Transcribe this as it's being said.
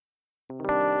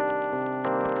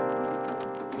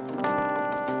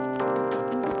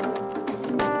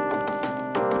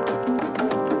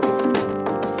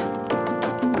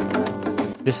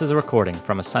This is a recording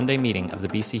from a Sunday meeting of the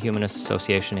BC Humanist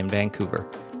Association in Vancouver.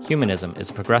 Humanism is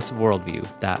a progressive worldview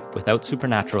that, without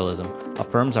supernaturalism,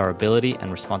 affirms our ability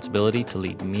and responsibility to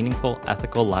lead meaningful,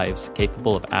 ethical lives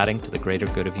capable of adding to the greater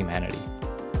good of humanity.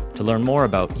 To learn more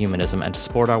about humanism and to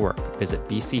support our work, visit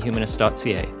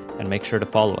bchumanist.ca and make sure to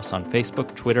follow us on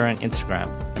Facebook, Twitter, and Instagram,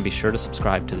 and be sure to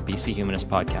subscribe to the BC Humanist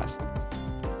podcast.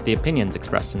 The opinions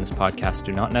expressed in this podcast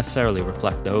do not necessarily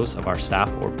reflect those of our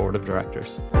staff or board of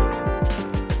directors.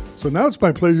 So now it's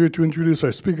my pleasure to introduce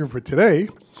our speaker for today,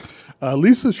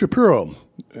 Lisa Shapiro,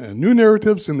 New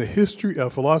Narratives in the History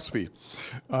of Philosophy.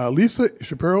 Lisa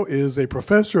Shapiro is a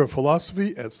professor of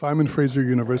philosophy at Simon Fraser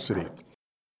University.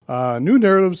 New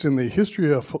Narratives in the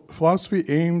History of Philosophy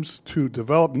aims to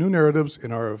develop new narratives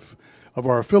of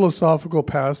our philosophical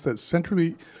past that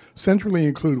centrally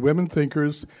include women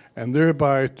thinkers and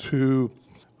thereby to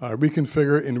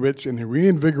reconfigure, enrich, and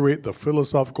reinvigorate the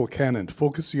philosophical canon,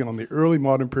 focusing on the early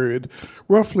modern period,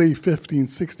 roughly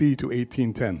 1560 to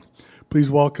 1810.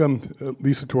 Please welcome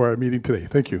Lisa to our meeting today.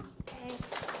 Thank you.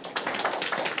 Thanks.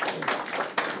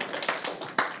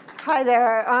 Hi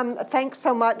there. Thanks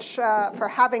so much for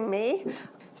having me.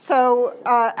 So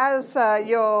as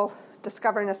you'll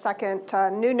discover in a second,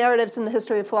 New Narratives in the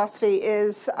History of Philosophy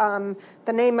is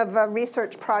the name of a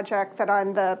research project that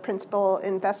I'm the principal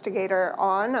investigator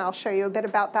on. I'll show you a bit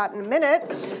about that in a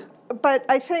minute. But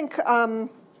I think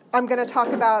I'm going to talk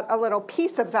about a little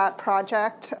piece of that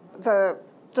project, the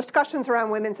discussions around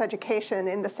women's education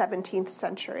in the 17th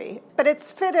century. But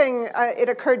it's fitting, it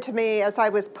occurred to me as I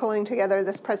was pulling together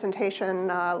this presentation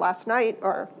last night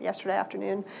or yesterday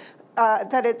afternoon,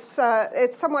 that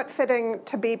it's somewhat fitting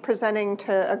to be presenting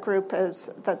to a group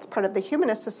that's part of the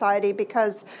Humanist Society,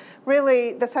 because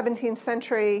really the 17th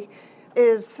century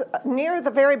is near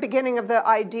the very beginning of the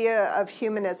idea of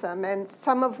humanism, and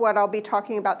some of what I'll be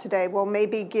talking about today will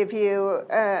maybe give you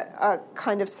a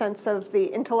kind of sense of the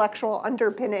intellectual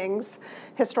underpinnings,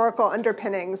 historical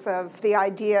underpinnings of the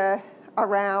idea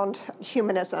around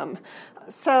humanism.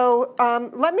 So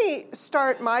let me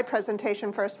start my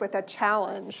presentation first with a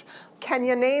challenge. Can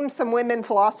you name some women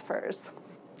philosophers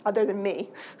other than me?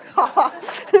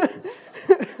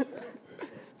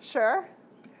 Sure?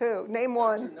 Who? Name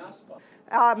one.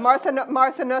 Martha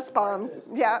Nussbaum.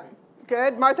 Yeah,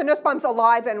 good. Martha Nussbaum's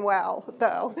alive and well,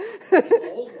 though.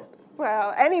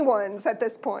 Well, anyone's at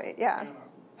this point, yeah.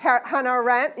 Hannah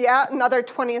Arendt, yeah, another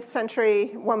 20th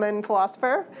century woman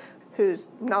philosopher who's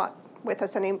not with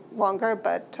us any longer,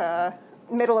 but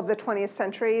middle of the 20th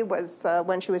century was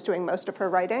when she was doing most of her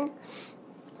writing.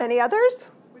 Any others?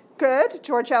 Good.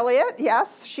 George Eliot,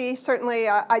 yes. She certainly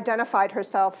identified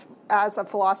herself as a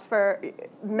philosopher.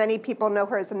 Many people know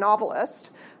her as a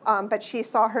novelist, but she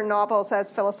saw her novels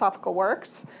as philosophical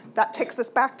works. That takes us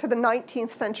back to the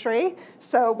 19th century,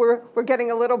 so we're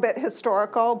getting a little bit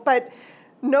historical. But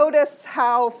notice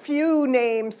how few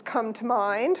names come to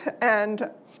mind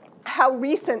and how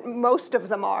recent most of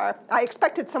them are. I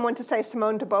expected someone to say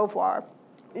Simone de Beauvoir.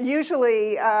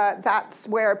 Usually that's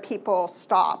where people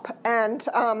stop. And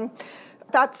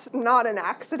that's not an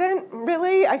accident,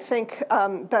 really. I think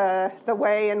the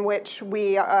way in which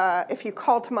we, if you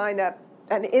call to mind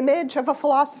an image of a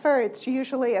philosopher, it's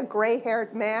usually a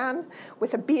gray-haired man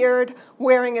with a beard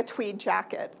wearing a tweed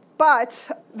jacket. But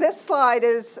this slide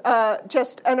is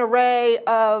just an array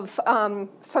of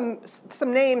some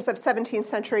names of 17th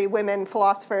century women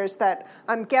philosophers that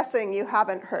I'm guessing you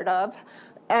haven't heard of.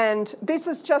 And this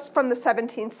is just from the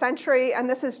 17th century, and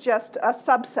this is just a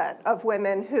subset of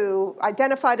women who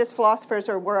identified as philosophers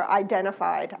or were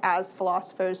identified as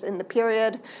philosophers in the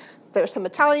period. There's some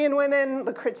Italian women,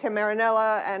 Lucrezia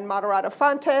Marinella and Moderato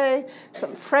Fonte,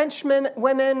 some French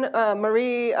women,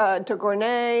 Marie de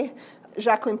Gournay,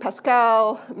 Jacqueline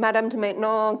Pascal, Madame de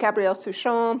Maintenon, Gabrielle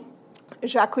Souchon,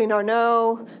 Jacqueline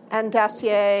Arnaud, Anne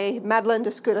Dacier, Madeleine de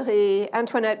Scudéry,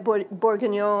 Antoinette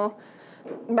Bourguignon,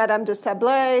 Madame de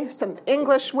Sablé, some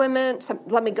English women,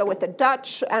 let me go with the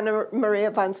Dutch, Anna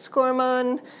Maria van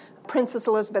Schoorman, Princess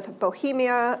Elizabeth of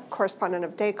Bohemia, correspondent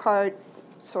of Descartes,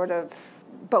 sort of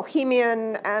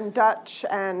Bohemian and Dutch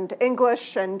and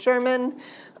English and German.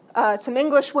 Some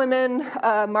English women,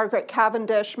 Margaret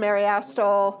Cavendish, Mary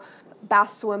Astell,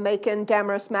 Bathsheba Macon,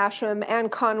 Damaris Masham, Anne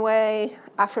Conway,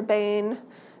 Aphra Behn,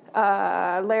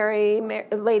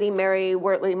 Lady Mary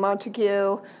Wortley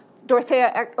Montagu.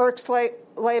 Dorothea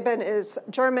Erxleben is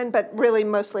German, but really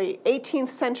mostly 18th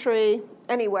century.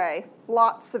 Anyway,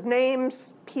 lots of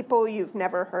names, people you've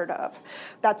never heard of.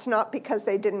 That's not because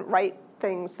they didn't write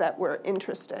things that were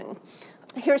interesting.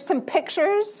 Here's some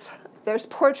pictures. There's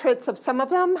portraits of some of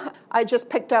them. I just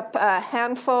picked up a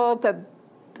handful.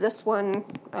 This one,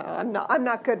 I'm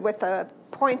not good with the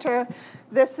pointer.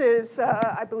 This is,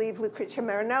 I believe, Lucrezia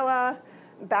Marinella.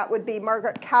 That would be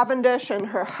Margaret Cavendish and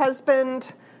her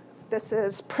husband. This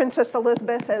is Princess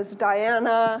Elizabeth as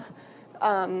Diana,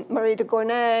 Marie de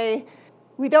Gournay.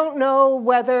 We don't know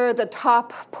whether the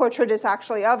top portrait is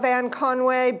actually of Anne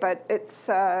Conway, but it's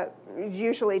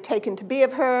usually taken to be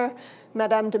of her.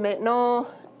 Madame de Maintenon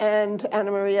and Anna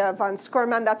Maria von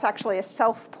Scorman. That's actually a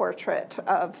self-portrait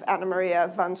of Anna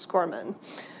Maria von Scorman.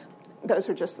 Those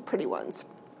are just the pretty ones.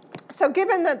 So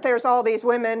given that there's all these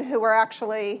women who are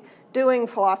actually doing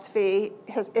philosophy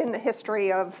in the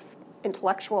history of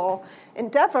intellectual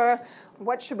endeavor,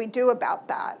 what should we do about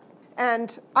that?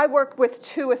 And I work with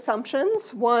two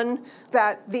assumptions. One,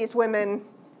 that these women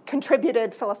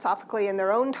contributed philosophically in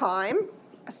their own time,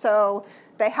 so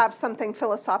they have something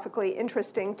philosophically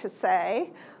interesting to say.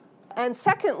 And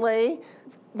secondly,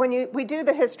 when we do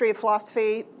the history of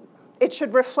philosophy, it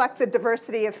should reflect the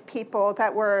diversity of people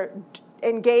that were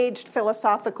engaged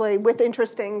philosophically with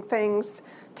interesting things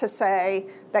to say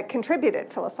that contributed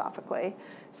philosophically.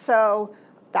 So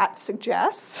that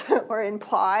suggests or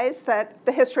implies that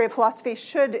the history of philosophy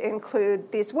should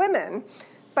include these women.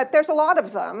 But there's a lot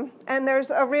of them, and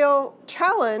there's a real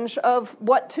challenge of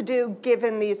what to do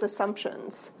given these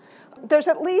assumptions. There's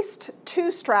at least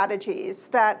two strategies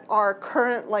that are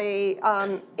currently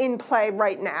in play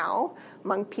right now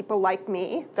among people like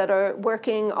me that are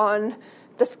working on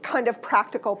this kind of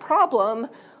practical problem.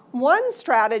 One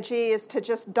strategy is to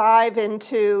just dive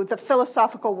into the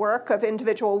philosophical work of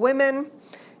individual women,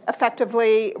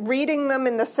 effectively reading them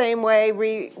in the same way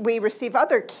we receive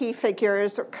other key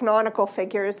figures or canonical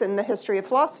figures in the history of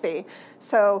philosophy.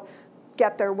 So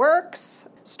get their works,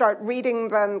 start reading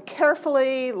them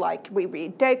carefully, like we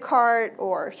read Descartes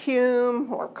or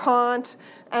Hume or Kant,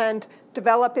 and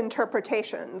develop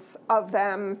interpretations of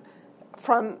them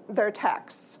from their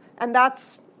texts. And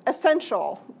that's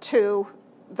essential to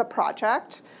the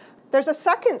project. There's a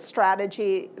second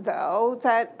strategy, though,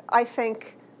 that I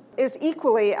think is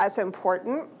equally as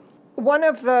important. One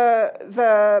of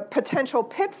the potential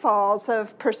pitfalls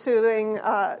of pursuing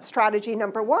strategy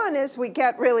number one is we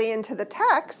get really into the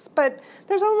text, but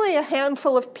there's only a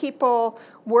handful of people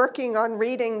working on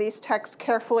reading these texts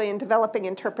carefully and developing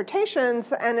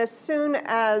interpretations, and as soon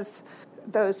as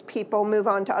those people move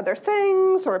on to other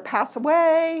things or pass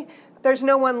away, there's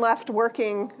no one left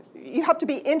working. You have to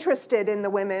be interested in the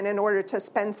women in order to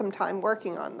spend some time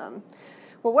working on them.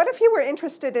 Well, what if you were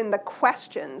interested in the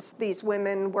questions these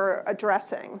women were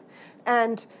addressing?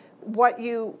 And what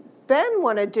you then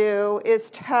want to do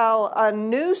is tell a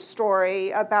new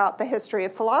story about the history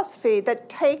of philosophy that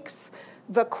takes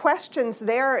the questions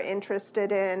they're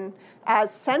interested in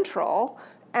as central,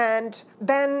 and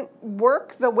then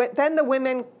the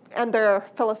women and their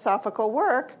philosophical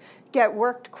work get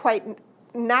worked quite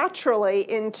naturally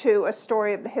into a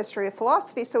story of the history of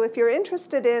philosophy. So if you're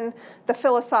interested in the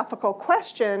philosophical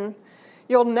question,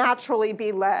 you'll naturally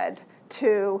be led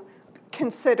to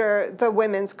consider the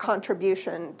women's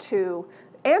contribution to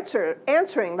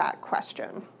answering that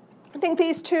question. I think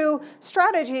these two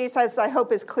strategies, as I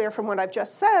hope is clear from what I've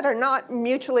just said, are not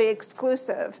mutually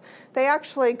exclusive. They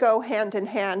actually go hand in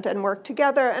hand and work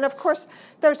together. And of course,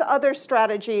 there's other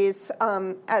strategies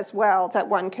as well that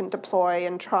one can deploy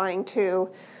in trying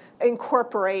to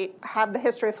have the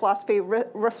history of philosophy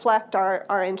reflect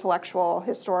our intellectual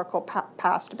historical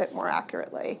past a bit more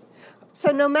accurately. So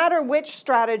no matter which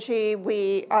strategy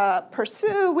we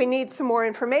pursue, we need some more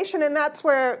information, and that's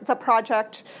where the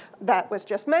project that was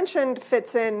just mentioned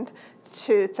fits in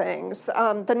to things.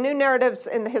 The New Narratives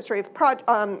in the History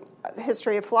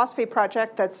of Philosophy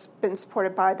project that's been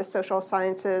supported by the Social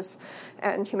Sciences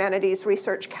and Humanities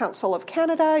Research Council of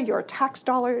Canada, your tax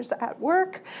dollars at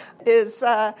work, is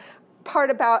part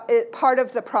of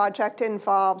the project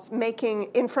involves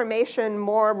making information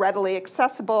more readily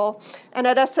accessible. And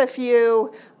at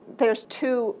SFU, there's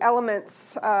two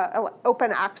elements,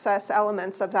 open access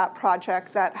elements of that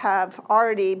project that have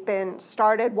already been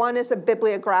started. One is a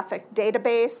bibliographic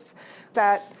database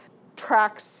that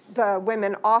tracks the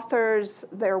women authors,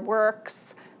 their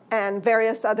works, and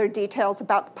various other details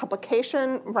about the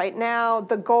publication. Right now,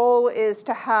 the goal is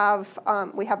to have,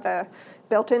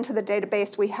 built into the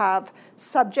database, we have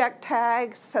subject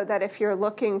tags so that if you're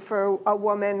looking for a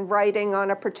woman writing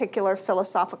on a particular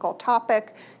philosophical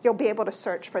topic, you'll be able to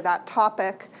search for that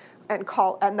topic and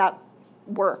that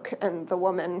work, and the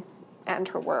woman and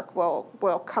her work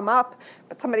will come up.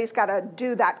 But somebody's got to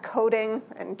do that coding,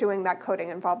 and doing that coding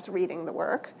involves reading the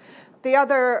work. The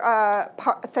other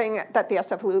thing that the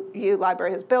SFU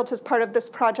library has built as part of this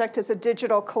project is a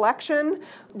digital collection.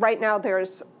 Right now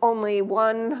there's only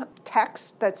one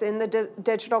text that's in the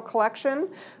digital collection.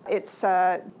 It's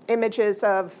images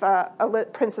of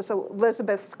Princess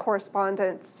Elizabeth's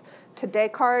correspondence to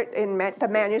Descartes in the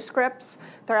manuscripts.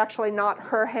 They're actually not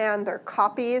her hand; they're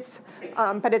copies,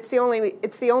 but it's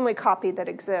the only copy that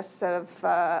exists of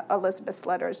Elizabeth's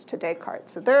letters to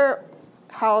Descartes. So they're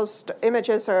housed.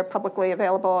 Images are publicly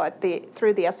available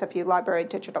through the SFU Library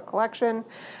Digital Collection.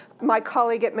 My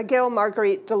colleague at McGill,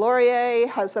 Marguerite Delorier,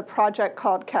 has a project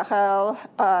called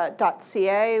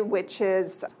Querelle.ca, which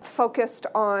is focused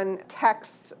on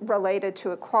texts related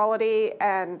to equality,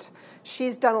 and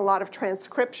she's done a lot of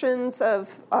transcriptions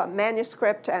of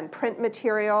manuscript and print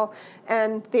material,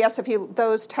 and the SFU,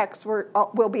 those texts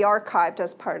will be archived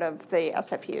as part of the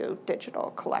SFU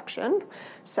digital collection.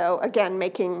 So again,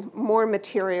 making more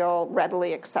material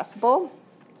readily accessible.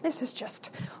 This is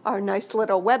just our nice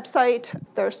little website.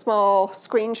 They're small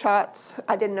screenshots.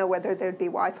 I didn't know whether there'd be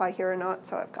Wi-Fi here or not,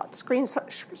 so I've got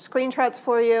screenshots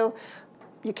for you.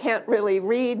 You can't really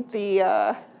read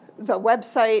the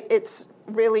website. It's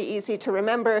really easy to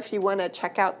remember if you want to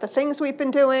check out the things we've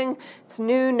been doing. It's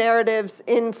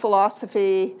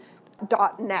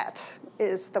newnarrativesinphilosophy.net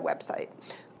is the website.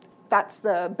 That's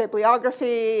the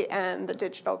bibliography and the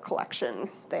digital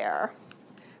collection there.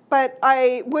 But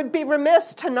I would be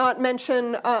remiss to not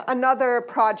mention another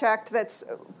project that's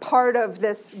part of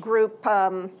this group,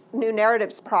 New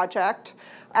Narratives Project,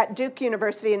 at Duke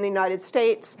University in the United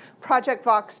States.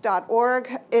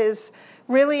 ProjectVox.org is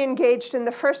really engaged in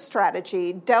the first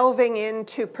strategy, delving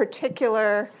into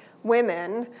particular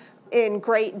women in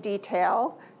great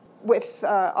detail with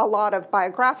a lot of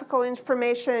biographical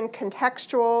information,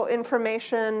 contextual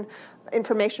information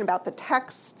about the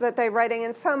texts that they're writing,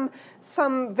 and some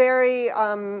very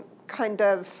kind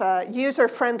of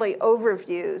user-friendly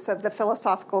overviews of the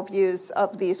philosophical views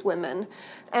of these women.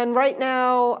 And right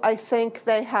now, I think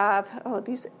they have,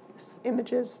 these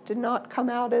images did not come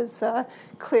out as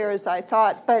clear as I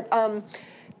thought, but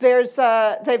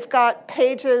they've got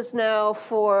pages now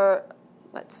for,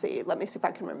 let's see, let me see if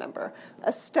I can remember.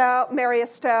 Mary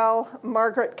Estelle,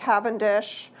 Margaret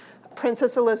Cavendish,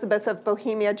 Princess Elizabeth of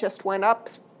Bohemia just went up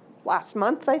last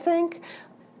month, I think.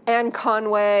 Anne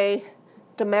Conway,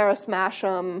 Damaris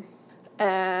Masham,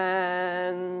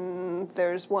 and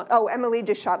there's one, Émilie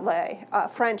du Châtelet, a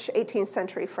French, 18th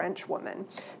century French woman.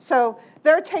 So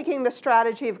they're taking the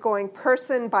strategy of going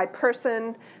person by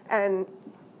person and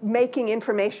making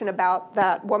information about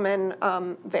that woman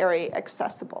very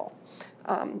accessible.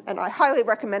 And I highly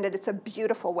recommend it. It's a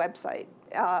beautiful website.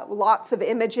 Lots of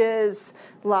images,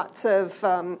 lots of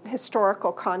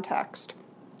historical context,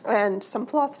 and some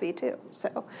philosophy too.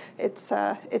 So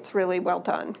it's really well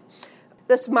done.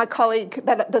 This is my colleague.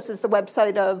 This is the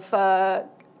website of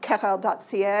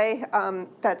Querelle.ca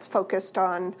that's focused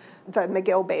on the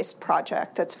McGill-based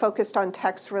project. That's focused on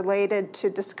texts related to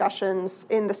discussions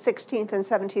in the 16th and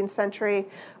 17th century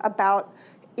about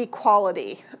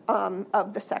equality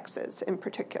of the sexes in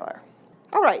particular.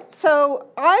 All right, so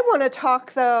I want to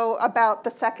talk, though, about the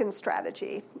second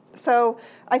strategy. So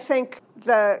I think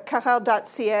the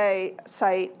Querelle.ca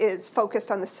site is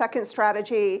focused on the second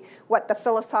strategy. What the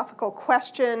philosophical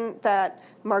question that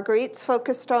Marguerite's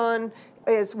focused on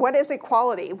is, what is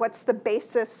equality? What's the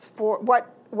basis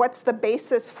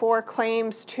for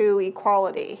claims to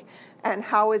equality? And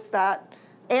how is that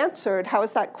answered? How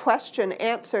is that question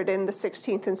answered in the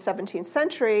 16th and 17th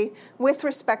century with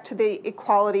respect to the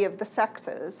equality of the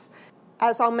sexes?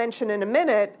 As I'll mention in a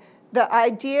minute, the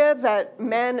idea that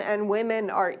men and women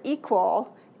are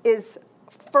equal is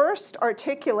first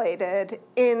articulated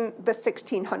in the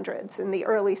 1600s, in the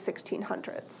early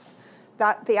 1600s.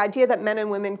 That the idea that men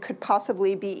and women could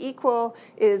possibly be equal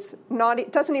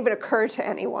it doesn't even occur to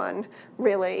anyone,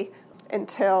 really,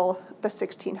 until the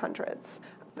 1600s.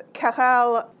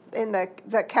 Querelle, in the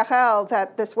Querelle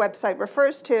that this website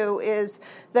refers to is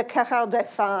the Querelle des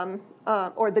femmes,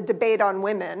 or the debate on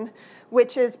women,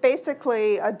 which is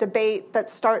basically a debate that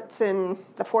starts in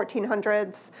the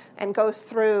 1400s and goes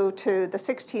through to the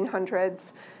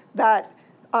 1600s, that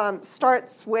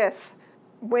starts with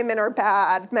women are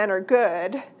bad, men are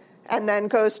good, and then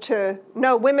goes to,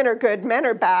 no, women are good, men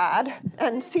are bad,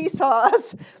 and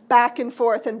seesaws back and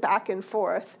forth until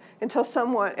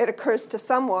it occurs to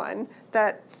someone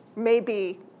that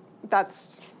maybe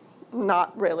that's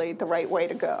not really the right way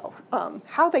to go.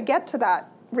 How they get to that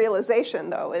realization,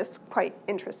 though, is quite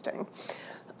interesting.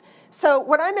 So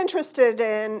what I'm interested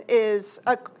in is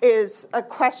a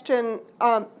question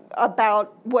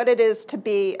about what it is to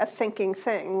be a thinking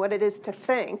thing, what it is to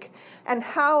think, and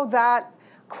how that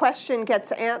question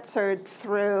gets answered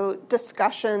through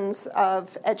discussions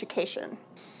of education.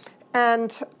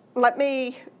 And let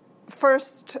me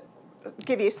first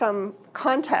give you some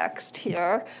context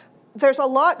here. There's a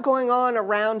lot going on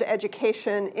around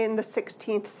education in the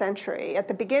 16th century. At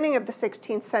the beginning of the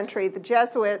 16th century, the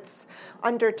Jesuits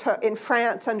in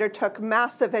France undertook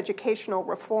massive educational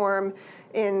reform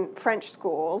in French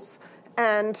schools.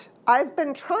 And I've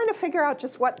been trying to figure out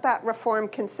just what that reform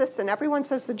consists in. Everyone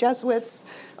says the Jesuits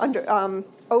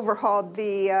overhauled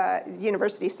the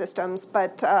university systems,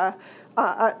 but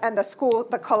and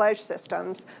the college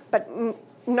systems, but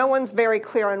no one's very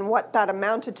clear on what that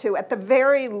amounted to. At the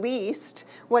very least,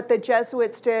 what the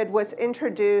Jesuits did was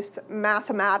introduce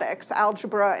mathematics,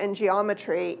 algebra, and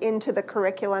geometry into the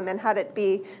curriculum and had it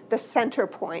be the center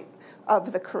point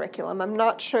of the curriculum. I'm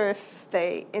not sure if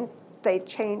they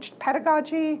changed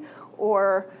pedagogy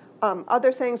or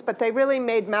other things, but they really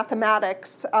made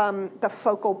mathematics the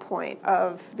focal point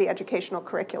of the educational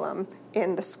curriculum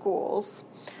in the schools.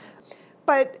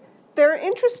 But there are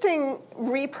interesting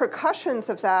repercussions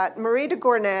of that. Marie de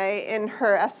Gournay, in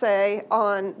her essay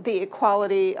on the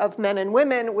equality of men and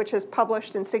women, which is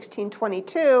published in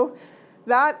 1622,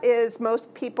 that is,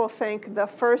 most people think, the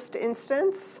first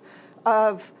instance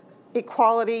of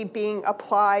equality being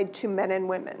applied to men and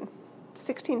women,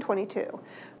 1622.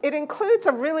 It includes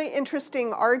a really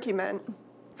interesting argument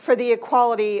for the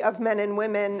equality of men and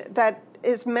women that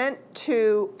is meant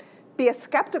to be a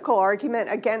skeptical argument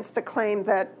against the claim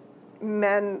that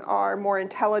men are more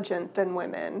intelligent than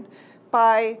women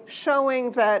by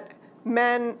showing that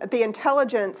the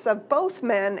intelligence of both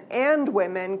men and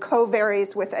women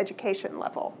co-varies with education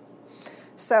level.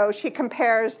 So she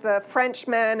compares the French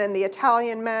men and the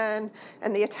Italian men,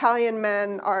 and the Italian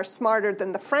men are smarter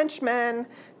than the French men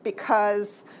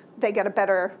because they get a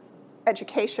better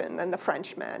education than the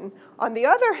French men. On the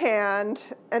other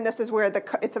hand, and this is where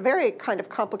it's a very kind of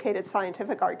complicated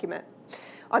scientific argument.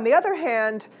 On the other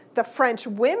hand, the French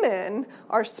women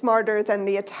are smarter than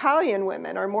the Italian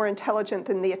women, are more intelligent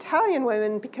than the Italian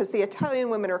women because the Italian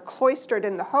women are cloistered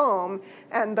in the home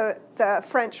and the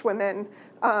French women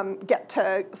get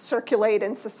to circulate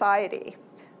in society,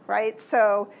 right?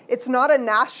 So it's not a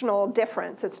national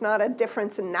difference. It's not a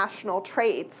difference in national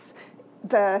traits.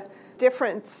 The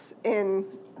difference in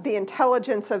the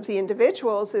intelligence of the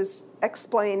individuals is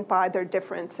explained by their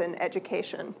difference in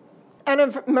education.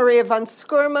 Anna Maria von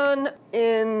Schoorman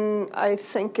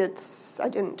I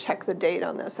didn't check the date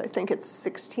on this, I think it's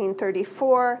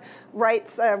 1634,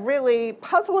 writes a really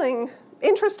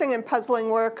interesting and puzzling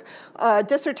work,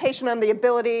 dissertation on the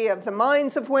ability of the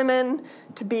minds of women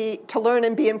to learn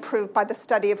and be improved by the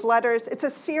study of letters. It's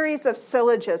a series of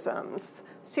syllogisms,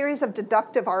 series of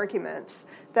deductive arguments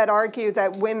that argue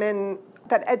that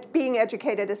being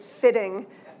educated is fitting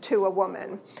to a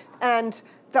woman. And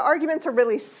the arguments are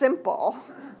really simple.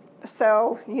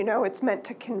 So, it's meant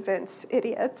to convince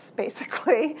idiots,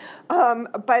 basically.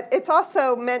 But it's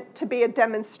also meant to be a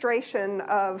demonstration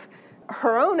of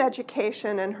her own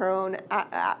education and her own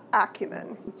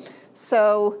acumen.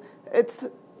 So it's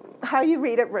how you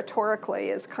read it rhetorically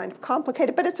is kind of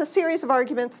complicated, but it's a series of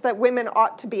arguments that women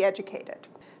ought to be educated.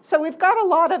 So we've got a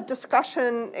lot of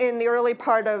discussion in the early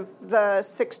part of the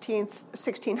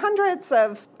 1600s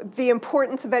of the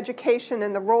importance of education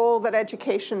and the role that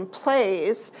education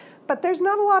plays, but there's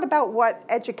not a lot about what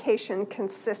education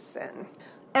consists in.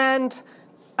 And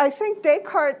I think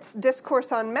Descartes'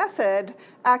 discourse on method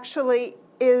actually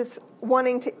is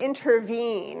wanting to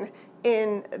intervene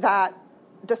in that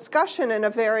discussion in a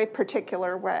very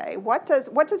particular way. What does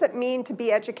it mean to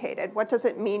be educated? What does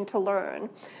it mean to learn?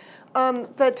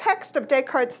 The text of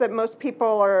Descartes that most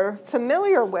people are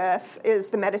familiar with is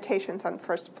the Meditations on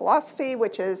First Philosophy,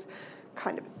 which is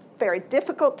kind of a very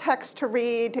difficult text to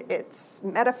read. It's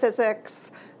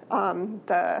metaphysics.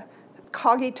 The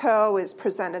cogito is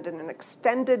presented in an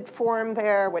extended form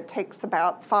there, which takes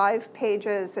about 5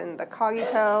 pages in the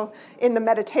cogito. In the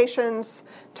Meditations,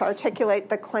 to articulate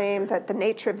the claim that the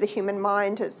nature of the human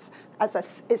mind is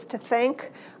to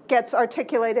think, gets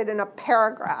articulated in a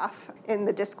paragraph in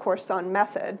the Discourse on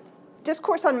Method.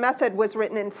 Discourse on Method was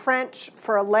written in French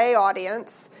for a lay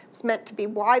audience. It's meant to be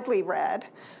widely read.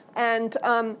 And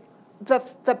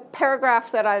the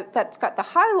paragraph that's got the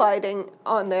highlighting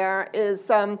on there is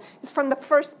from the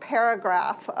first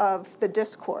paragraph of the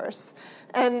discourse.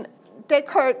 And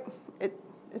Descartes,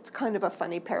 it's kind of a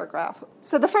funny paragraph.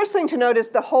 So the first thing to note is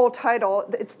the whole title.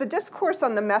 It's the Discourse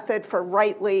on the Method for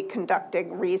Rightly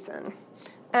Conducting Reason.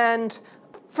 And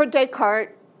for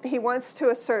Descartes, he wants to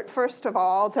assert, first of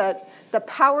all, that the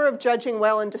power of judging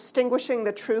well and distinguishing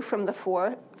the true from the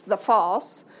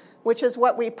false which is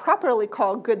what we properly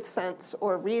call good sense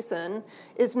or reason,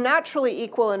 is naturally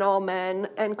equal in all men,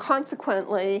 and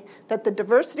consequently that the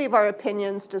diversity of our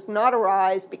opinions does not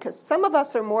arise because some of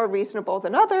us are more reasonable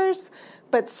than others,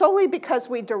 but solely because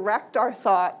we direct our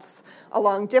thoughts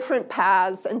along different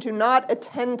paths and do not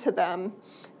attend to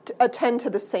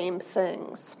the same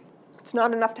things. It's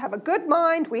not enough to have a good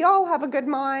mind. We all have a good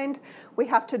mind. We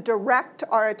have to direct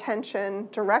our attention,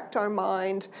 direct our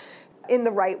mind in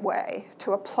the right way,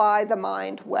 to apply the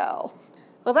mind well.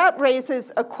 Well, that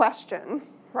raises a question,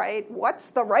 right? What's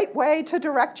the right way to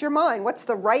direct your mind? What's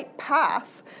the right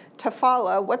path to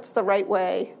follow? What's the right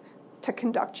way to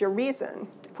conduct your reason?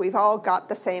 If we've all got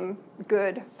the same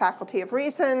good faculty of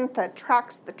reason that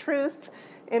tracks the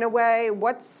truth in a way,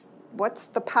 what's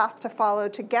the path to follow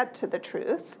to get to the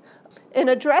truth? In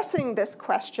addressing this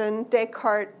question,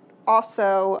 Descartes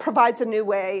also provides a new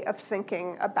way of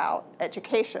thinking about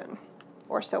education,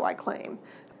 or so I claim.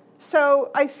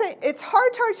 So I think it's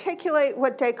hard to articulate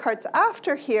what Descartes'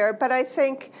 after here, but I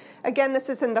think, again, this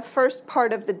is in the first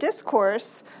part of the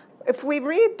discourse. If we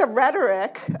read the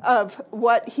rhetoric of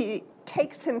what he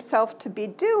takes himself to be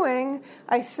doing,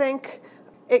 I think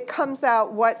it comes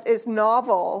out what is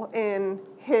novel in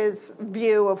his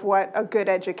view of what a good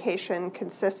education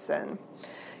consists in.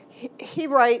 He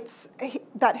writes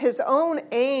that his own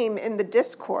aim in the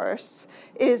discourse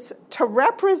is to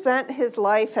represent his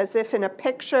life as if in a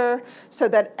picture so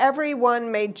that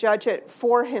everyone may judge it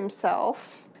for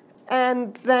himself.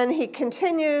 And then he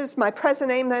continues, my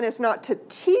present aim then is not to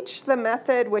teach the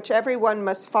method which everyone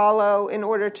must follow in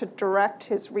order to direct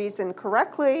his reason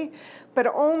correctly, but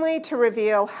only to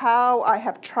reveal how I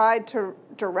have tried to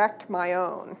direct my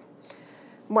own.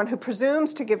 One who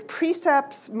presumes to give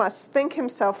precepts must think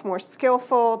himself more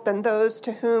skillful than those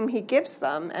to whom he gives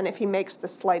them, and if he makes the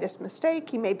slightest mistake,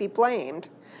 he may be blamed.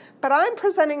 But I'm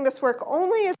presenting this work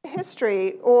only as a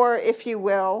history, or if you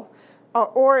will,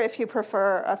 or if you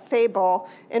prefer, a fable,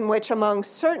 in which among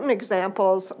certain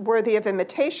examples worthy of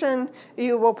imitation,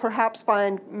 you will perhaps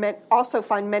also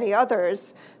find many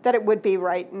others that it would be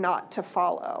right not to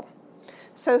follow.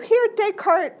 So here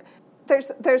Descartes,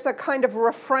 there's a kind of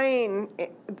refrain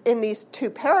in these two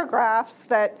paragraphs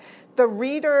that the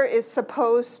reader is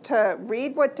supposed to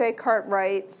read what Descartes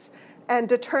writes and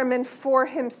determine for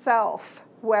himself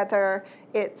whether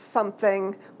it's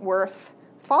something worth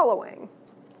following.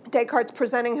 Descartes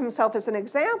presenting himself as an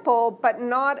example, but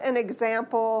not an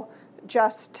example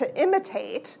just to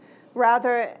imitate,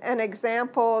 rather an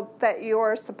example that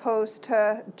you're supposed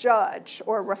to judge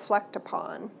or reflect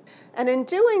upon. And in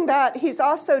doing that, he's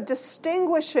also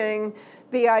distinguishing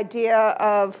the idea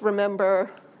of,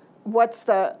 remember,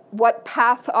 what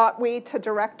path ought we to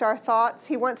direct our thoughts?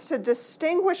 He wants to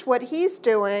distinguish what he's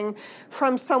doing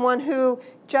from someone who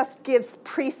just gives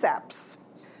precepts,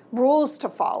 rules to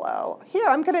follow. Here,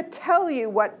 I'm going to tell you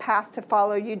what path to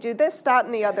follow. You do this, that,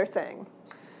 and the other thing.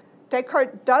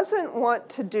 Descartes doesn't want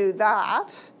to do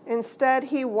that. Instead,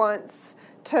 he wants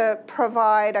to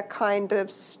provide a kind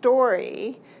of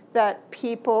story that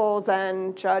people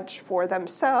then judge for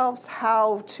themselves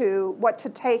what to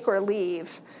take or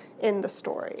leave in the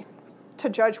story, to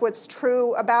judge what's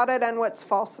true about it and what's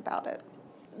false about it.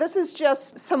 This is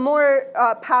just some more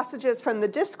passages from the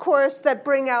discourse that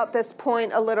bring out this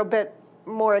point a little bit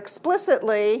more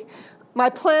explicitly. My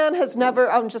plan has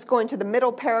never, I'm just going to the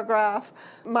middle paragraph,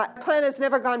 my plan has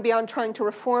never gone beyond trying to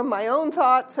reform my own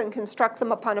thoughts and construct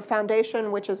them upon a foundation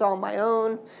which is all my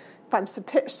own. If I'm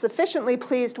sufficiently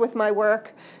pleased with my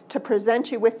work to present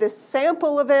you with this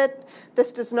sample of it,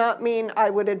 this does not mean I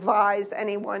would advise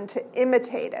anyone to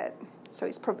imitate it. So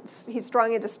he's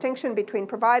drawing a distinction between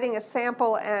providing a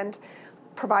sample and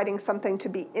providing something to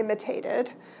be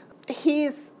imitated.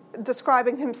 He's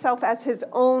describing himself as his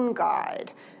own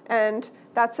guide, and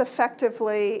that's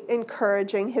effectively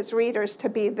encouraging his readers to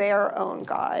be their own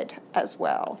guide as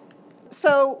well.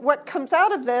 So what comes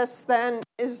out of this, then,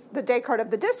 is the Descartes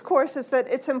of the discourse, is that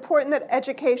it's important that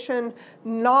education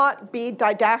not be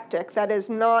didactic, that is,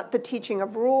 not the teaching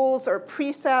of rules or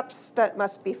precepts that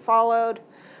must be followed.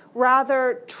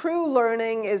 Rather, true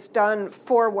learning is done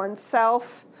for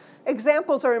oneself.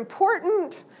 Examples are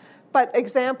important, but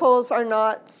examples are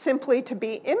not simply to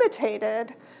be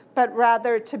imitated, but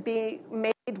rather to be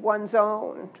made one's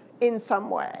own in some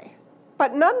way.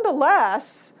 But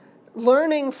nonetheless,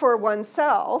 learning for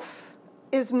oneself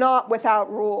is not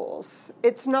without rules.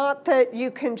 It's not that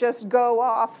you can just go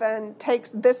off and take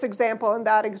this example and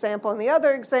that example and the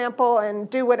other example and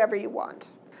do whatever you want.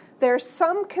 There's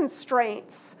some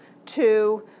constraints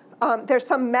there's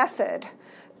some method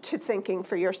to thinking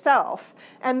for yourself.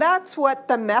 And that's what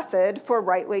the method for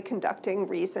rightly conducting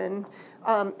reason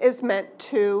is meant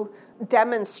to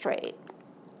demonstrate.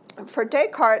 For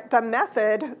Descartes, the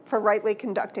method for rightly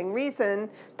conducting reason,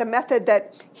 the method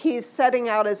that he's setting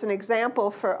out as an example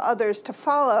for others to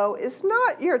follow, is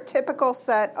not your typical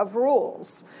set of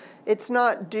rules. It's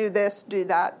not do this, do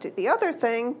that, do the other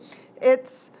thing.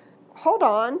 It's, hold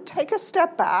on, take a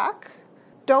step back.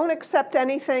 Don't accept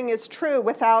anything as true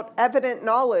without evident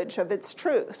knowledge of its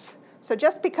truth. So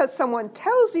just because someone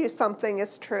tells you something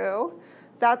is true,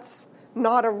 that's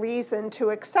not a reason to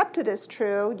accept it as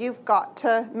true. You've got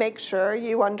to make sure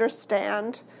you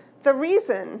understand the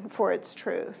reason for its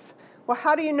truth. Well,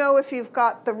 how do you know if you've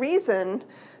got the reason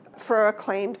for a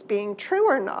claim's being true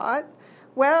or not?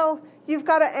 Well, you've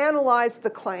got to analyze the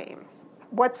claim.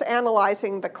 What's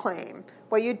analyzing the claim?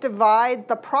 Well, you divide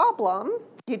the problem.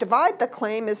 You divide the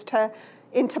claim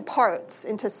into parts,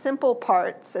 into simple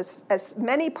parts, as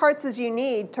many parts as you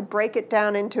need to break it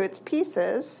down into its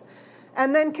pieces,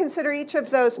 and then consider each of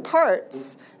those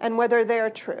parts and whether they're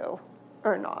true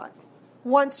or not.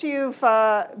 Once you've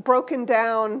broken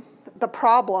down the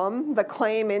problem, the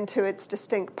claim, into its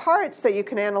distinct parts that you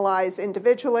can analyze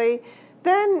individually,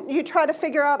 then you try to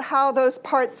figure out how those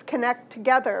parts connect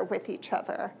together with each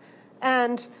other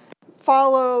and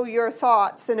follow your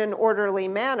thoughts in an orderly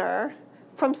manner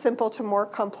from simple to more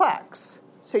complex.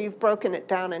 So you've broken it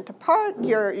down into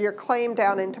your claim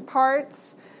down into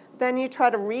parts. Then you try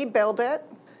to rebuild it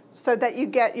so that you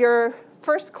get your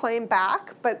first claim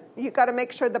back, but you've got to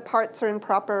make sure the parts are in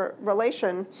proper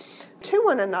relation to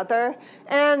one another.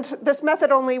 And this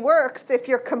method only works if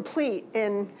you're complete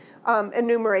in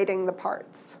enumerating the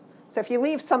parts. So if you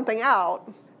leave something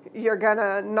out, you're going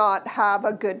to not have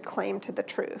a good claim to the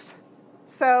truth.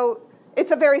 So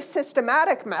it's a very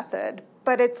systematic method,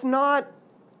 but it's not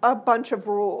a bunch of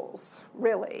rules,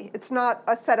 really. It's not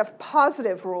a set of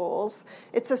positive rules.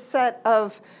 It's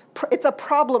a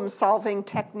problem-solving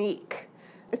technique.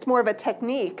 It's more of a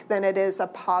technique than it is a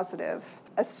positive,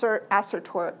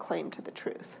 assertoric claim to the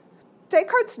truth.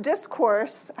 Descartes'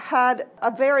 discourse had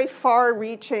a very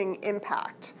far-reaching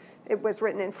impact. It was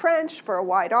written in French for a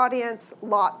wide audience.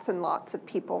 Lots and lots of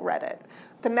people read it.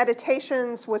 The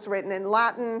Meditations was written in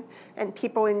Latin, and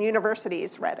people in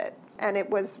universities read it. And it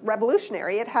was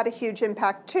revolutionary. It had a huge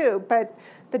impact too, but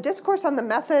the discourse on the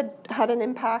method had an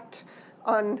impact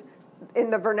in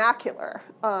the vernacular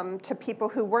to people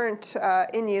who weren't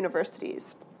in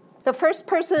universities. The first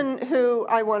person who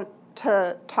I want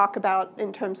to talk about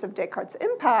in terms of Descartes'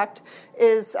 impact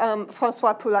is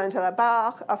François Poulain de la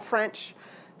Barre, a French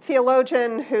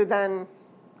theologian who then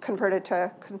converted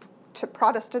to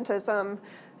Protestantism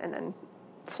and then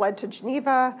fled to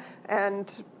Geneva.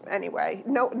 And anyway,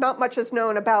 not much is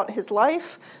known about his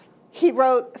life. He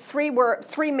wrote three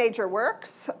major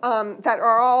works that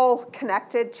are all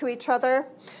connected to each other.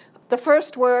 The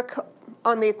first work,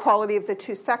 on the equality of the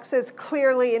two sexes,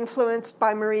 clearly influenced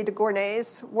by Marie de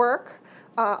Gournay's work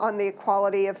on the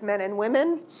equality of men and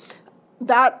women.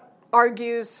 That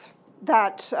argues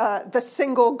that the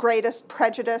single greatest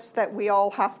prejudice that we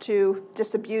all have to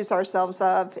disabuse ourselves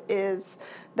of is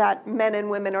that men and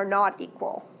women are not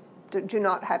equal, do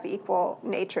not have equal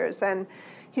natures. And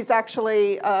he's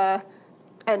actually,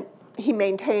 and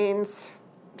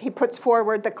he puts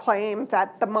forward the claim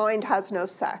that the mind has no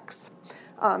sex.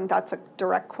 That's a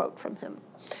direct quote from him.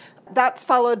 That's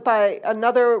followed by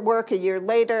another work a year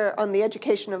later on the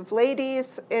education of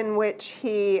ladies, in which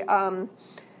he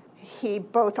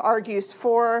both argues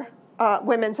for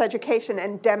women's education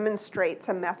and demonstrates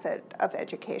a method of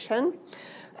education.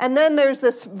 And then there's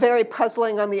this very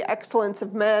puzzling on the excellence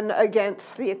of men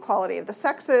against the equality of the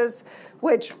sexes,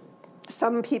 which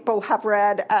some people have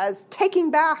read as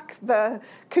taking back the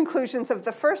conclusions of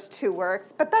the first two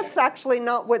works, but that's actually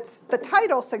not the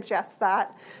title suggests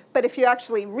that. But if you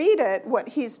actually read it, what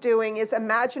he's doing is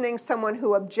imagining someone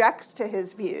who objects to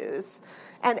his views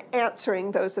and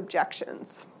answering those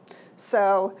objections.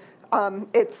 So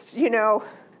it's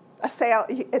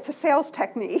a sales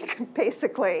technique,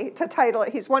 basically, to title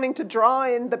it. He's wanting to draw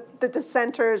in the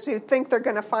dissenters who think they're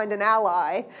going to find an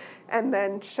ally and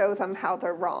then show them how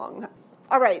they're wrong.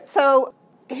 All right, so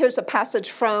here's a passage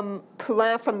from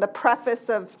Poulain from the preface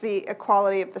of The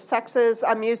Equality of the Sexes.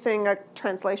 I'm using a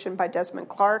translation by Desmond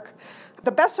Clark.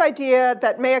 The best idea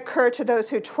that may occur to those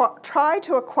who try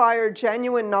to acquire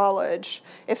genuine knowledge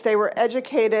if they were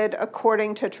educated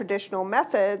according to traditional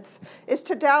methods is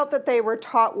to doubt that they were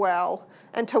taught well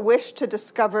and to wish to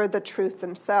discover the truth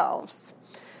themselves.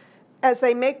 As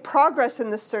they make progress in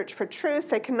the search for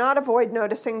truth, they cannot avoid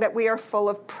noticing that we are full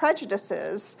of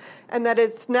prejudices and that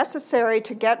it's necessary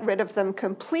to get rid of them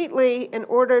completely in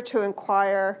order to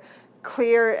acquire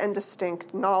clear and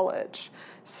distinct knowledge.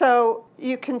 So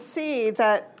you can see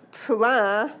that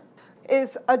Poulain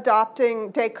is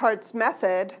adopting Descartes'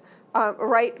 method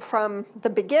right from the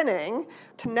beginning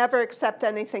to never accept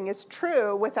anything as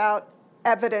true without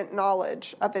evident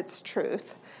knowledge of its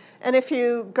truth. And if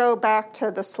you go back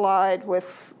to the slide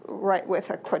with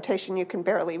a quotation you can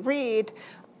barely read,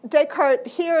 Descartes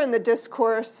here in the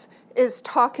discourse is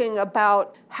talking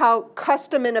about how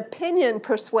custom and opinion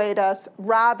persuade us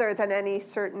rather than any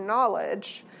certain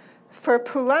knowledge. For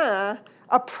Poulain,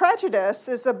 a prejudice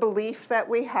is a belief that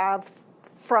we have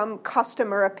from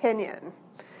custom or opinion.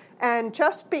 And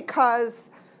just because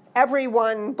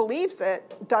everyone believes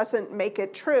it doesn't make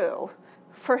it true.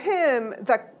 For him,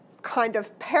 the kind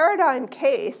of paradigm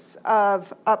case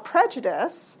of a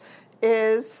prejudice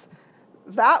is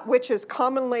that which is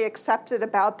commonly accepted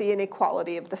about the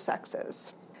inequality of the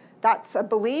sexes. That's a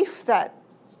belief that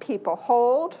people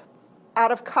hold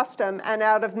out of custom and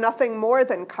out of nothing more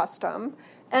than custom.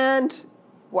 And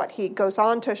what he goes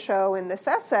on to show in this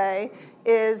essay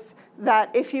is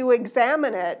that if you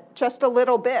examine it just a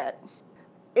little bit,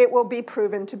 it will be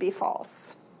proven to be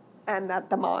false, and that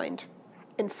the mind,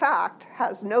 in fact,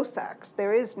 has no sex.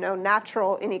 There is no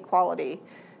natural inequality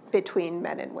between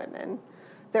men and women.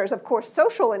 There's, of course,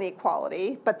 social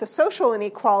inequality, but the social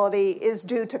inequality is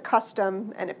due to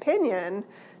custom and opinion,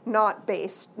 not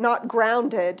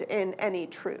grounded in any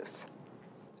truth.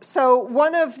 So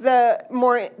one of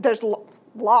there's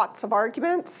lots of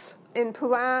arguments in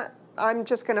Poulain. I'm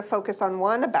just going to focus on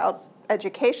one about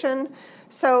education.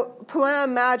 So Poulain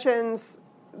imagines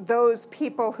those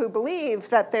people who believe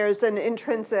that there's an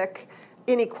intrinsic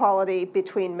inequality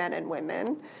between men and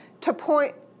women to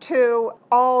point to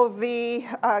all the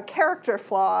character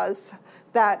flaws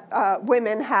that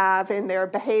women have in their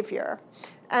behavior.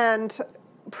 And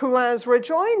Poulin's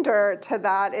rejoinder to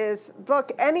that is,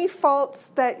 look, any faults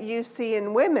that you see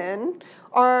in women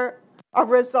are a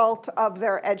result of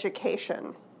their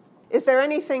education. Is there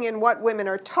anything in what women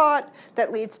are taught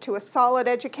that leads to a solid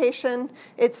education?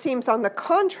 It seems, on the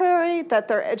contrary, that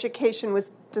their education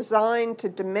was designed to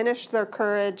diminish their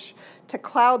courage, to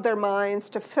cloud their minds,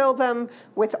 to fill them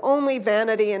with only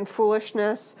vanity and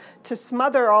foolishness, to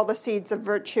smother all the seeds of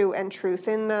virtue and truth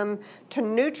in them, to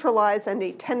neutralize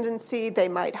any tendency they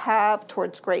might have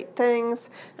towards great things,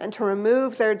 and to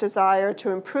remove their desire to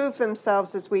improve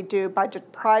themselves as we do by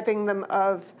depriving them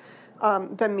of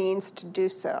the means to do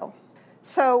so.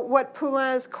 So what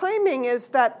Poulain is claiming is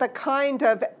that the kind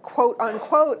of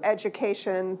quote-unquote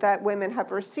education that women have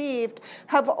received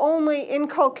have only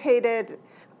inculcated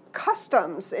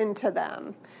customs into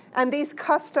them. And these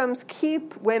customs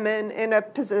keep women in a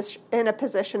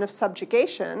position of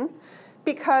subjugation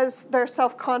because their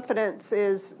self-confidence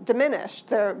is diminished.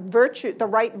 The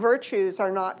right virtues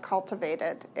are not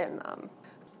cultivated in them.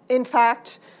 In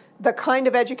fact, the kind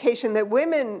of education that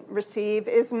women receive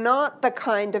is not the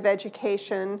kind of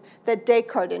education that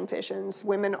Descartes envisions.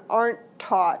 Women aren't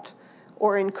taught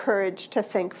or encouraged to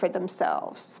think for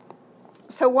themselves.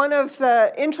 So one of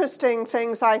the interesting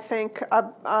things I think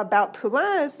about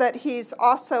Poulain is that he's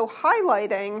also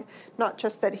highlighting, not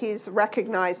just that he's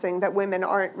recognizing that women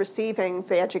aren't receiving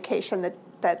the education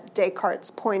that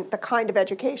Descartes the kind of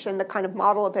education, the kind of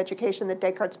model of education that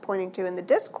Descartes is pointing to in the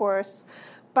discourse,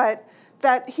 but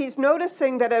that he's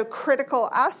noticing that a critical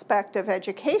aspect of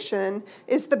education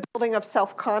is the building of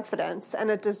self-confidence and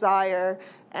a desire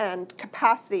and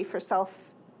capacity for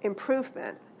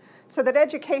self-improvement. So that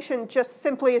education just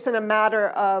simply isn't a matter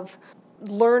of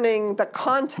learning the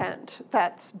content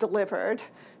that's delivered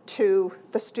to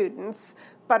the students,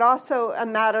 but also a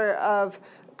matter of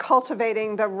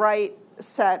cultivating the right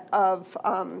set of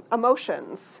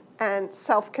emotions and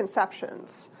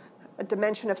self-conceptions, a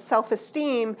dimension of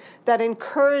self-esteem that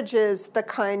encourages the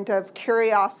kind of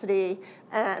curiosity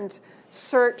and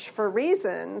search for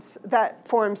reasons that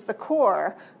forms the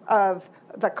core of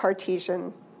the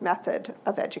Cartesian method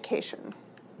of education.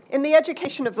 In The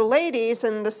Education of the Ladies,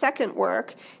 in the second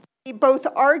work, he both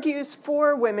argues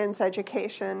for women's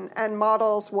education and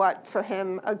models what, for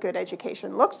him, a good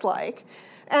education looks like.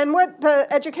 And what the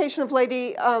Education of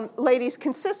Ladies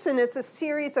consists in is a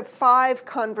series of 5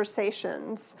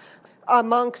 conversations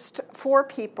amongst 4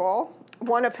 people,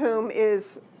 one of whom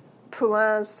is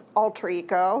Poulin's alter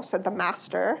ego, so the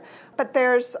master. But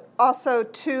there's also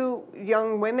 2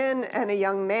 young women and a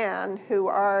young man who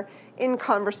are in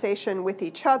conversation with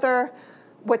each other.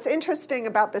 What's interesting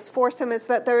about this foursome is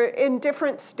that they're in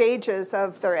different stages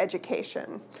of their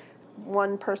education.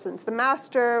 One person's the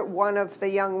master, one of the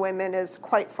young women is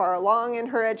quite far along in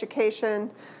her education.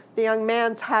 The young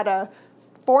man's had a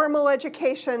formal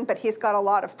education, but he's got a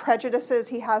lot of prejudices.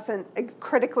 He hasn't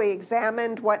critically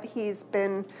examined what he's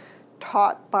been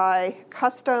taught by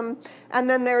custom. And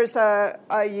then there's a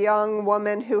young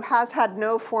woman who has had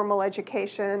no formal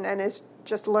education and is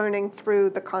just learning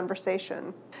through the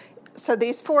conversation. So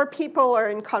these four people are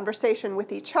in conversation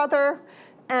with each other,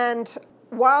 and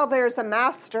while there's a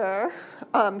master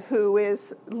who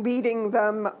is leading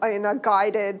them in a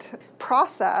guided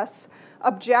process,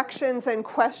 objections and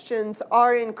questions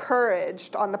are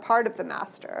encouraged on the part of the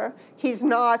master. He's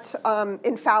not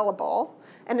infallible.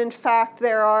 And in fact,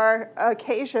 there are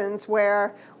occasions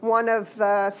where one of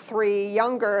the three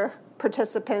younger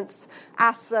participants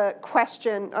asks a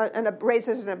question and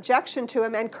raises an objection to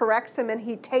him and corrects him, and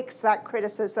he takes that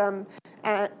criticism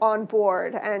on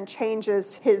board and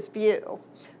changes his view.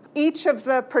 Each of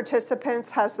the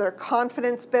participants has their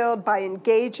confidence built by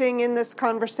engaging in this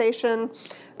conversation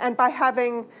and by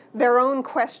having their own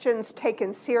questions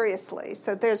taken seriously.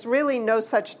 So there's really no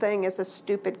such thing as a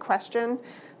stupid question.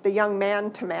 The young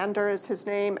man, Tamander is his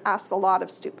name, asks a lot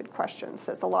of stupid questions,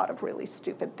 says a lot of really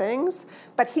stupid things,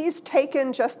 but he's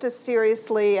taken just as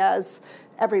seriously as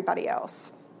everybody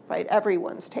else, right?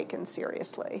 Everyone's taken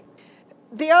seriously.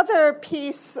 The other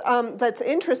piece that's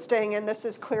interesting, and this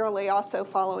is clearly also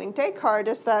following Descartes,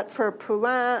 is that for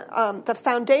Poullain, the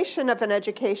foundation of an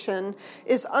education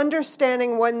is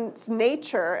understanding one's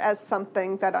nature as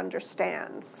something that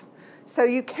understands. So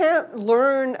you can't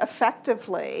learn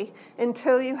effectively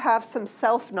until you have some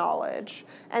self-knowledge.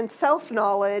 And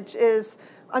self-knowledge is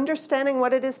understanding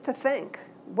what it is to think,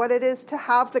 what it is to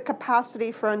have the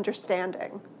capacity for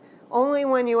understanding. Only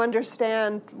when you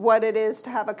understand what it is to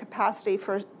have a capacity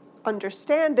for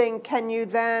understanding can you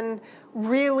then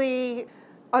really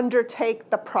undertake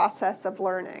the process of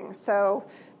learning. So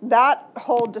that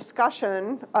whole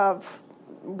discussion of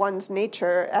one's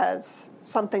nature as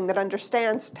something that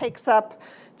understands takes up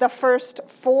the first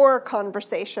four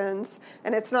conversations,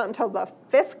 and it's not until the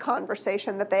fifth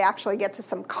conversation that they actually get to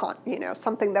some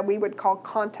something that we would call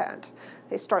content.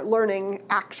 They start learning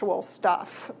actual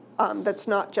stuff that's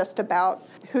not just about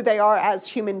who they are as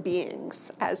human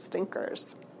beings, as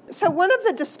thinkers. So one of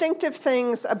the distinctive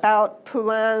things about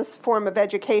Poullain's form of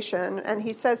education, and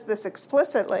he says this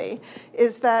explicitly,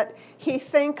 is that he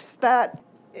thinks that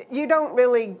you don't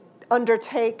really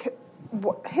undertake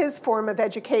his form of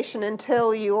education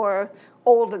until you're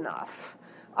old enough.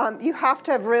 You have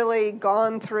to have really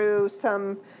gone through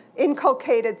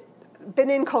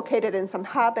been inculcated in some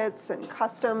habits and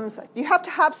customs. You have to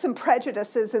have some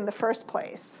prejudices in the first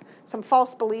place, some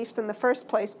false beliefs in the first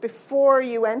place before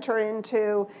you enter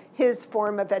into his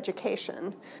form of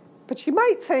education. But you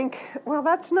might think, well,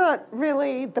 that's not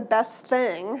really the best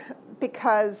thing,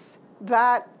 because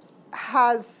that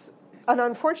has an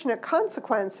unfortunate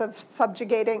consequence of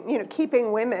subjugating,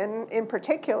 keeping women in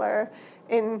particular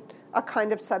in a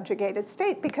kind of subjugated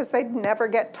state, because they'd never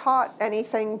get taught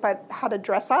anything but how to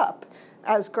dress up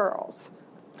as girls.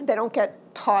 They don't get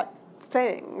taught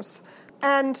things.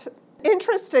 And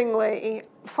interestingly,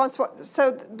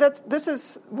 this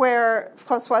is where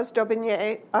Françoise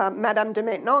d'Aubigné, Madame de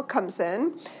Maintenon, comes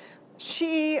in.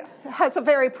 She has a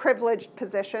very privileged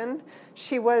position.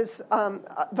 She was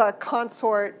the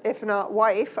consort, if not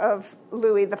wife, of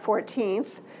Louis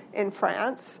XIV in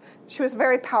France. She was a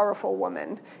very powerful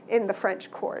woman in the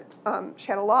French court. She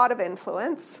had a lot of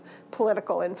influence,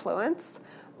 political influence.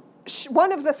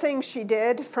 One of the things she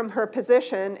did from her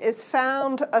position is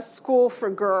found a school for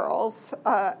girls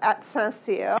at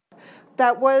Saint-Cyr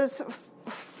that was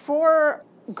for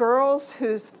girls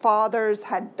whose fathers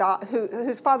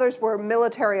whose fathers were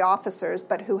military officers,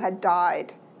 but who had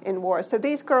died in war. So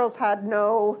these girls had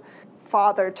no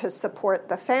father to support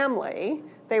the family.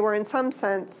 They were in some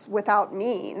sense without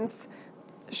means.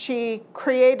 She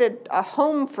created a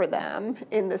home for them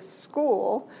in this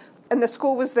school, and the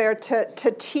school was there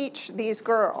to teach these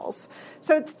girls.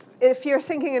 So if you're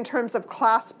thinking in terms of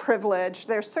class privilege,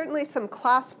 there's certainly some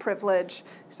class privilege.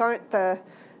 These aren't the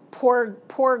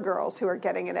poor girls who are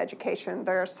getting an education.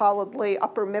 They're solidly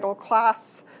upper middle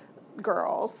class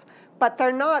girls, but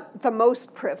they're not the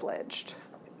most privileged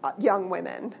young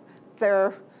women.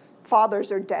 Their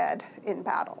fathers are dead in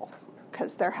battle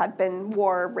because there had been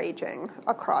war raging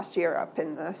across Europe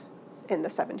in the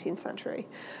 17th century.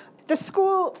 The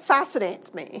school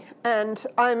fascinates me, and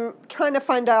I'm trying to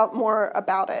find out more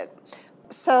about it.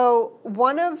 So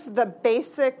one of the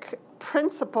basic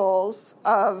principles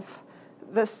of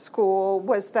the school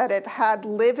was that it had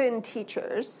live-in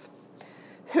teachers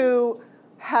who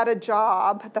had a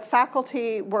job. The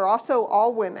faculty were also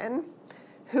all women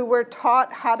who were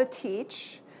taught how to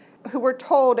teach, who were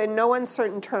told in no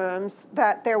uncertain terms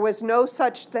that there was no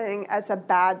such thing as a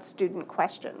bad student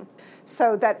question.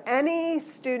 So that any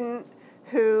student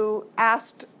who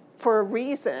asked for a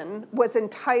reason was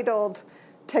entitled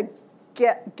to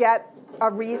get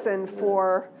a reason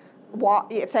for why.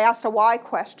 If they asked a why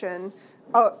question,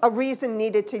 a reason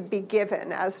needed to be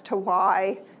given as to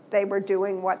why they were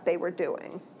doing what they were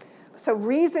doing. So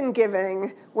reason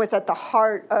giving was at the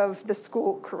heart of the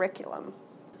school curriculum.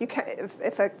 You can't,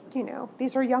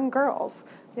 these are young girls,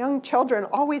 young children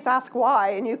always ask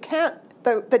why, and you can't.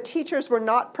 The teachers were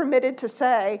not permitted to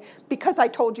say, because I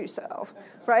told you so,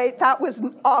 right? That was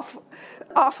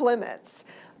off limits.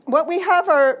 What we have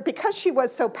are, because she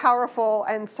was so powerful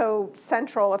and so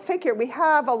central a figure, we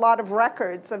have a lot of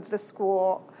records of the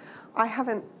school.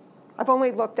 I've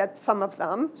only looked at some of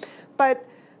them, but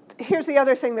here's the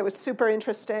other thing that was super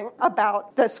interesting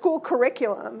about the school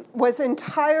curriculum was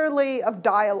entirely of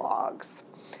dialogues.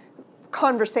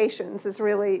 Conversations is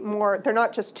really more, they're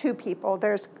not just two people,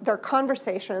 they're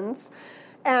conversations.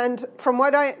 And from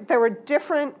there were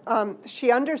different,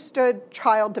 she understood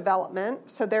child development,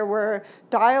 so there were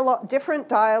different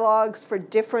dialogues for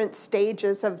different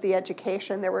stages of the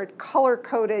education. There were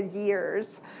color-coded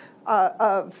years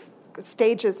of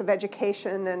stages of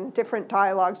education and different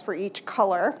dialogues for each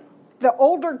color. The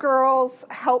older girls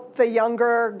helped the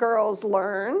younger girls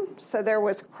learn, so there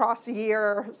was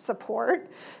cross-year support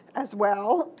as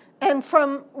well. And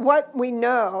from what we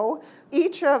know,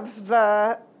 each of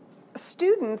the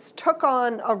students took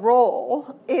on a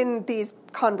role in these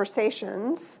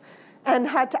conversations and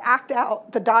had to act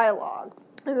out the dialogue.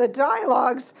 And the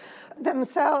dialogues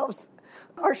themselves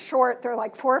are short. They're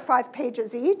like 4 or 5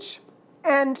 pages each.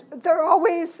 And they're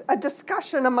always a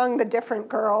discussion among the different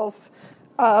girls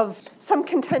of some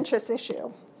contentious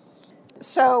issue.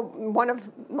 So one of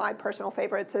my personal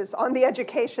favorites is on the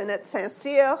education at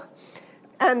Saint-Cyr.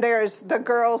 And there's the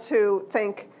girls who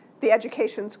think the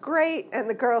education's great and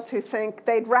the girls who think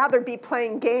they'd rather be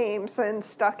playing games than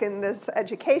stuck in this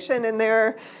education, and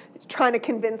they're trying to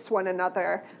convince one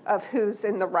another of who's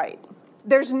in the right.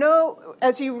 There's no,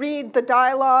 as you read the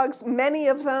dialogues, many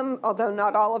of them, although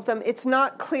not all of them, it's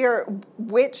not clear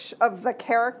which of the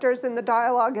characters in the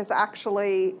dialogue is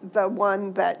actually the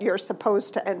one that you're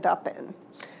supposed to end up in.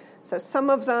 So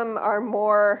some of them are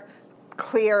more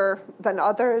clear than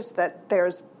others,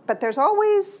 but there's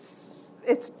always,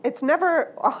 it's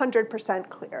never 100%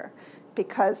 clear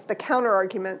because the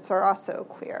counter-arguments are also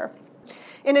clear.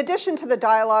 In addition to the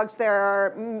dialogues, there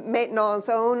are Maintenon's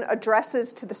own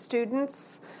addresses to the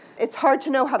students. It's hard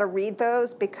to know how to read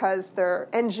those because they're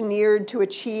engineered to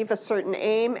achieve a certain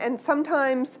aim, and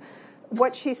sometimes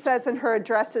what she says in her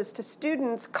addresses to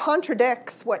students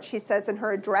contradicts what she says in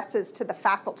her addresses to the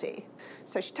faculty.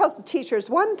 So she tells the teachers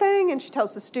one thing and she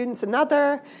tells the students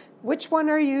another. Which one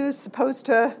are you supposed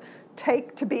to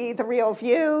take to be the real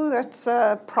view? That's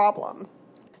a problem.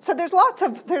 So there's lots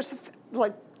of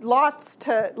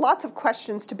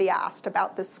questions to be asked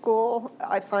about this school.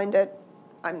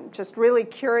 I'm just really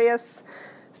curious.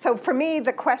 So for me,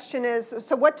 the question is,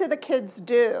 so what do the kids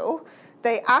do?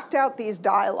 They act out these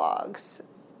dialogues.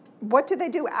 What do they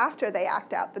do after they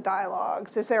act out the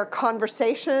dialogues? Is there a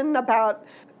conversation about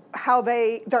how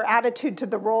their attitude to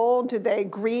the role? Do they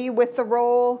agree with the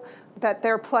role that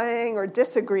they're playing or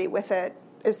disagree with it?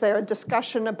 Is there a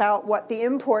discussion about what the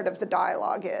import of the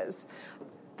dialogue is?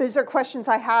 These are questions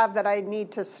I have that I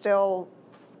need to still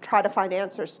try to find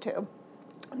answers to.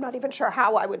 I'm not even sure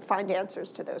how I would find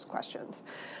answers to those questions.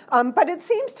 But it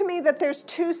seems to me that there's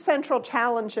 2 central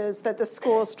challenges that the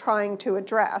school is trying to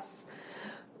address.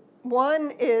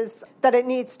 One is that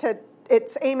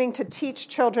it's aiming to teach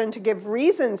children to give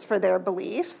reasons for their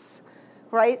beliefs,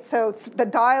 right? So the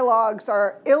dialogues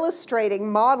are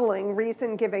illustrating, modeling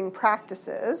reason-giving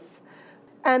practices.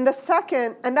 And the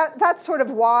second, and that's sort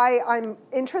of why I'm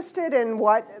interested in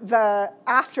what the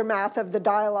aftermath of the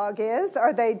dialogue is.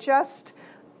 Are they just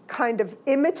kind of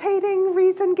imitating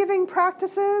reason-giving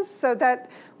practices so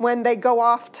that when they go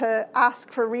off to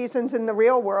ask for reasons in the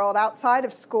real world outside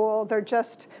of school, they're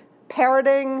just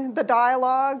parroting the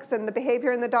dialogues and the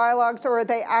behavior in the dialogues, or are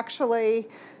they actually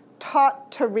taught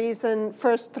to reason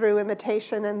first through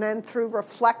imitation and then through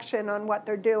reflection on what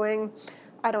they're doing?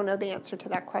 I don't know the answer to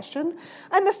that question.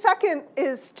 And the second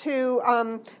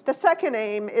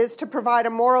aim is to provide a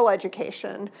moral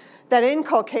education that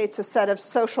inculcates a set of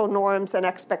social norms and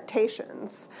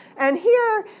expectations. And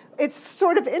here it's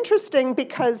sort of interesting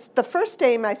because the first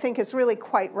aim, I think, is really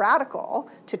quite radical,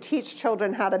 to teach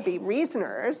children how to be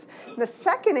reasoners. The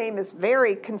second aim is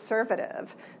very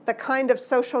conservative. The kind of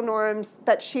social norms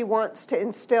that she wants to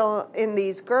instill in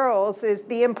these girls is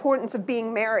the importance of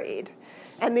being married,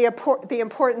 and the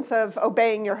importance of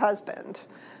obeying your husband,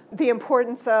 the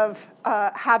importance of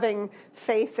having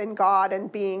faith in God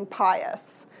and being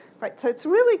pious. Right, so it's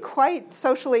really quite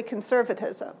socially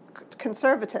conservative,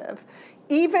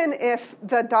 even if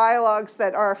the dialogues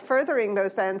that are furthering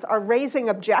those ends are raising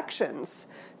objections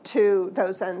to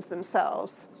those ends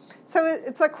themselves. So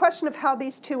it's a question of how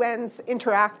these two ends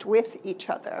interact with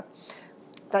each other.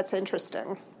 That's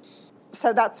interesting.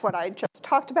 So that's what I just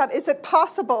talked about. Is it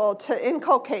possible to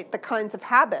inculcate the kinds of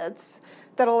habits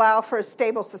that allow for a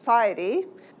stable society?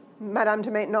 Madame de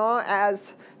Maintenon,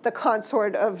 as the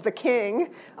consort of the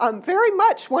king, very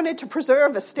much wanted to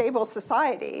preserve a stable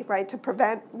society, right, to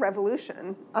prevent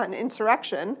revolution and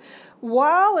insurrection,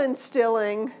 while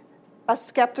instilling a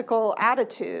skeptical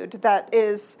attitude that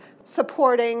is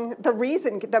supporting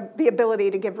the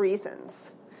ability to give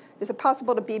reasons. Is it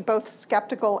possible to be both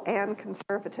skeptical and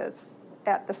conservative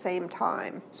at the same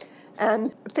time?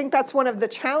 And I think that's one of the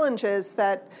challenges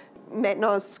that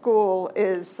Maintenon's school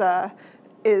is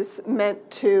meant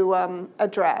to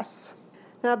address.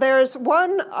 Now, there's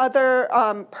one other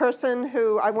person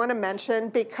who I want to mention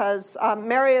because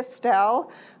Mary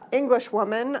Estelle, English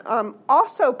woman,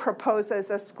 also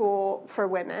proposes a school for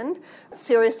women, a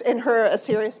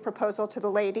serious proposal to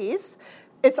the ladies.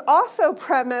 It's also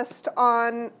premised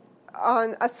on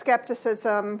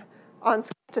skepticism,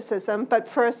 but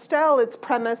for Estelle, it's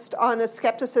premised on a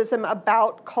skepticism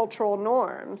about cultural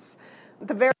norms.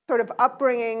 The very sort of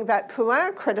upbringing that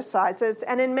Poulain criticizes,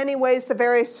 and in many ways the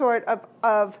very sort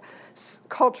of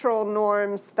cultural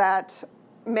norms that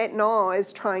Maintenon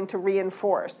is trying to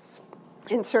reinforce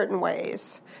in certain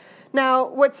ways. Now,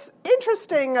 what's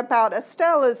interesting about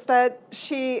Estelle is that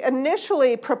she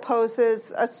initially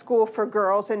proposes a school for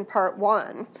girls in part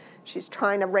one. She's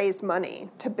trying to raise money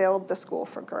to build the school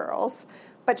for girls,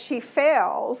 but she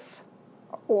fails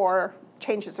or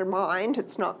changes her mind.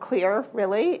 It's not clear,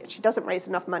 really. She doesn't raise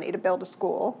enough money to build a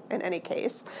school in any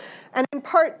case. And in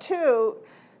part two,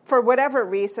 for whatever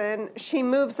reason, she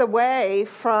moves away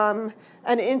from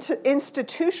an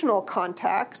institutional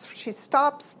context. She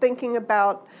stops thinking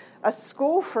about a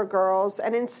school for girls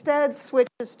and instead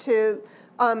switches to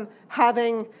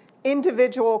having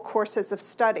individual courses of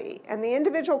study. And the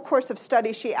individual course of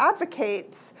study she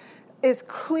advocates is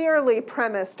clearly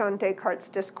premised on Descartes'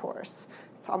 discourse.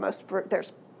 It's almost,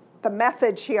 the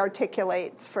method she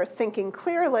articulates for thinking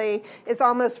clearly is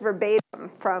almost verbatim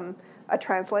from a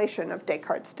translation of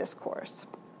Descartes' discourse.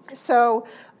 So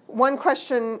one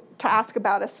question to ask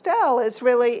about Estelle is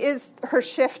really, is her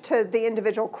shift to the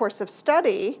individual course of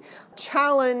study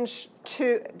is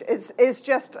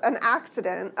just an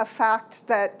accident, a fact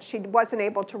that she wasn't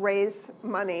able to raise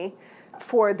money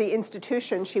for the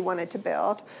institution she wanted to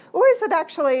build? Or is it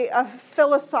actually a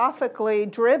philosophically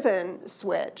driven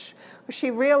switch?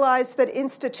 She realized that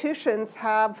institutions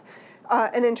have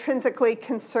an intrinsically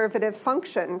conservative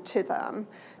function to them,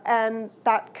 and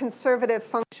that conservative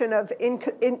function of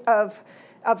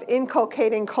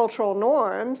inculcating cultural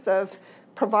norms, of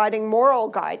providing moral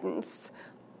guidance,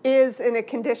 is in a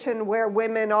condition where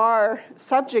women are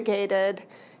subjugated,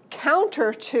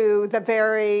 counter to the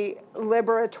very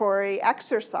liberatory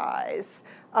exercise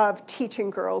of teaching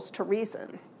girls to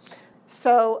reason.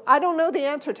 So I don't know the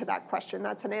answer to that question.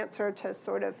 That's an answer to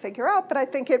sort of figure out, but I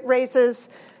think it raises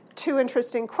two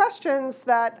interesting questions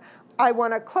that I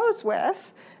want to close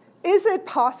with. Is it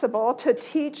possible to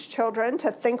teach children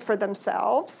to think for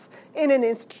themselves in an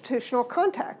institutional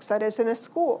context, that is, in a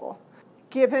school?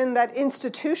 Given that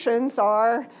institutions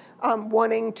are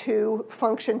wanting to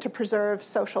function to preserve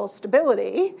social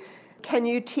stability, can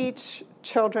you teach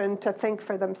children to think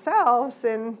for themselves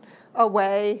in a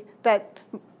way that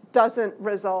doesn't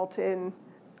result in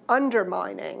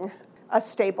undermining a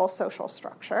stable social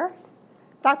structure?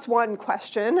 That's one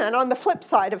question. And on the flip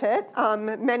side of it,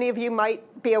 many of you might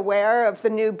be aware of the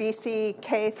new BC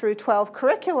K through 12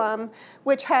 curriculum,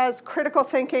 which has critical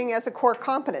thinking as a core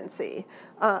competency,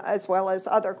 as well as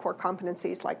other core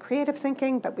competencies like creative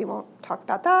thinking, but we won't talk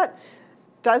about that.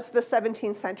 Does the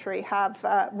 17th century have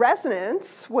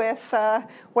resonance with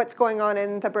what's going on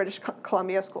in the British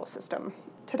Columbia school system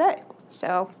today?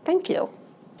 So, thank you.